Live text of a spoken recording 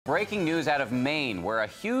Breaking news out of Maine, where a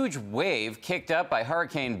huge wave kicked up by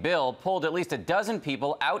Hurricane Bill pulled at least a dozen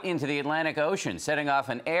people out into the Atlantic Ocean, setting off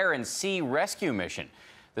an air and sea rescue mission.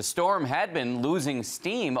 The storm had been losing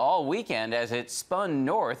steam all weekend as it spun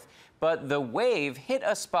north, but the wave hit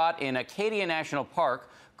a spot in Acadia National Park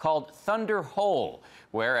called Thunder Hole,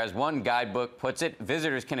 where, as one guidebook puts it,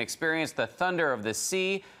 visitors can experience the thunder of the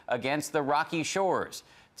sea against the rocky shores.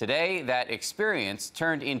 Today, that experience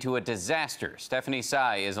turned into a disaster. Stephanie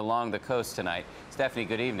Sy is along the coast tonight. Stephanie,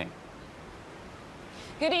 good evening.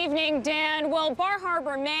 Good evening, Dan. Well, Bar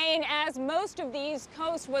Harbor, Maine, as most of the East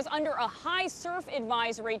Coast, was under a high surf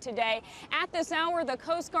advisory today. At this hour, the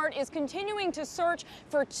Coast Guard is continuing to search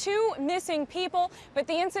for 2 missing people, but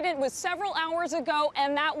the incident was several hours ago,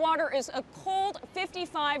 and that water is a cold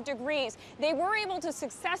 55 degrees. They were able to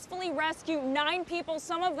successfully rescue 9 people.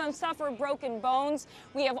 Some of them suffered broken bones.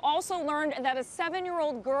 We have also learned that a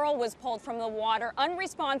 7-year-old girl was pulled from the water,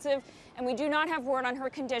 unresponsive, and we do not have word on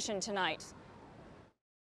her condition tonight.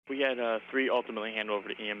 We had 3 ultimately handed over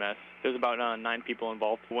to EMS. There's about 9 people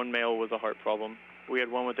involved. 1 male was a heart problem. We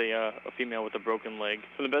had 1 with a female with a broken leg.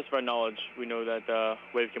 To the best of our knowledge, we know that the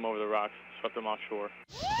wave came over the rocks, swept them offshore.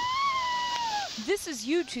 This is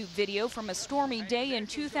YouTube video from a stormy day in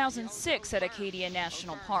 2006 at Acadia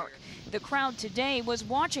National Park. The crowd today was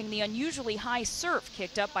watching the unusually high surf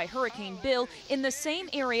kicked up by Hurricane Bill in the same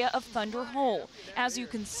area of Thunder Hole. As you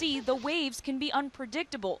can see, the waves can be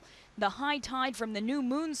unpredictable. The high tide from the new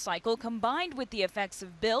moon cycle combined with the effects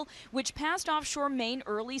of Bill, which passed offshore Maine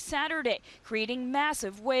early Saturday, creating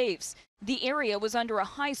massive waves. The area was under a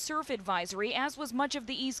high surf advisory, as was much of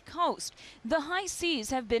the East Coast. The high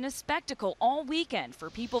seas have been a spectacle all weekend for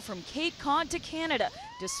people from Cape Cod to Canada,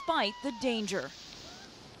 despite the danger.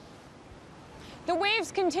 The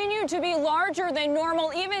waves continue to be larger than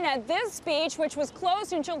normal, even at this beach, which was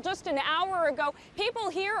closed until just an hour ago. People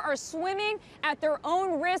here are swimming at their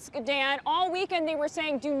own risk, Dan. All weekend they were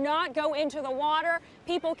saying, do not go into the water.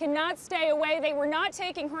 People cannot stay away. They were not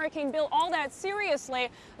taking Hurricane Bill all that seriously,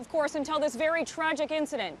 of course, until this very tragic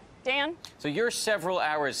incident. Dan? So you're several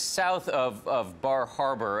hours south of Bar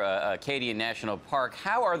Harbor, Acadia National Park.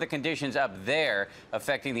 How are the conditions up there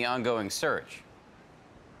affecting the ongoing search?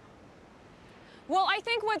 Well, I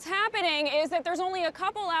think what's happening is that there's only a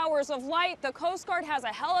couple hours of light. The Coast Guard has a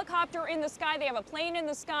helicopter in the sky. They have a plane in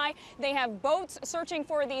the sky. They have boats searching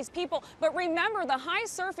for these people. But remember, the high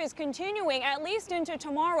surf is continuing at least into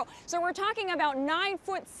tomorrow. So we're talking about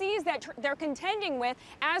 9-foot seas that they're contending with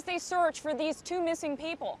as they search for these 2 missing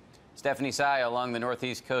people. Stephanie Sy along the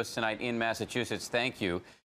northeast coast tonight in Massachusetts. Thank you.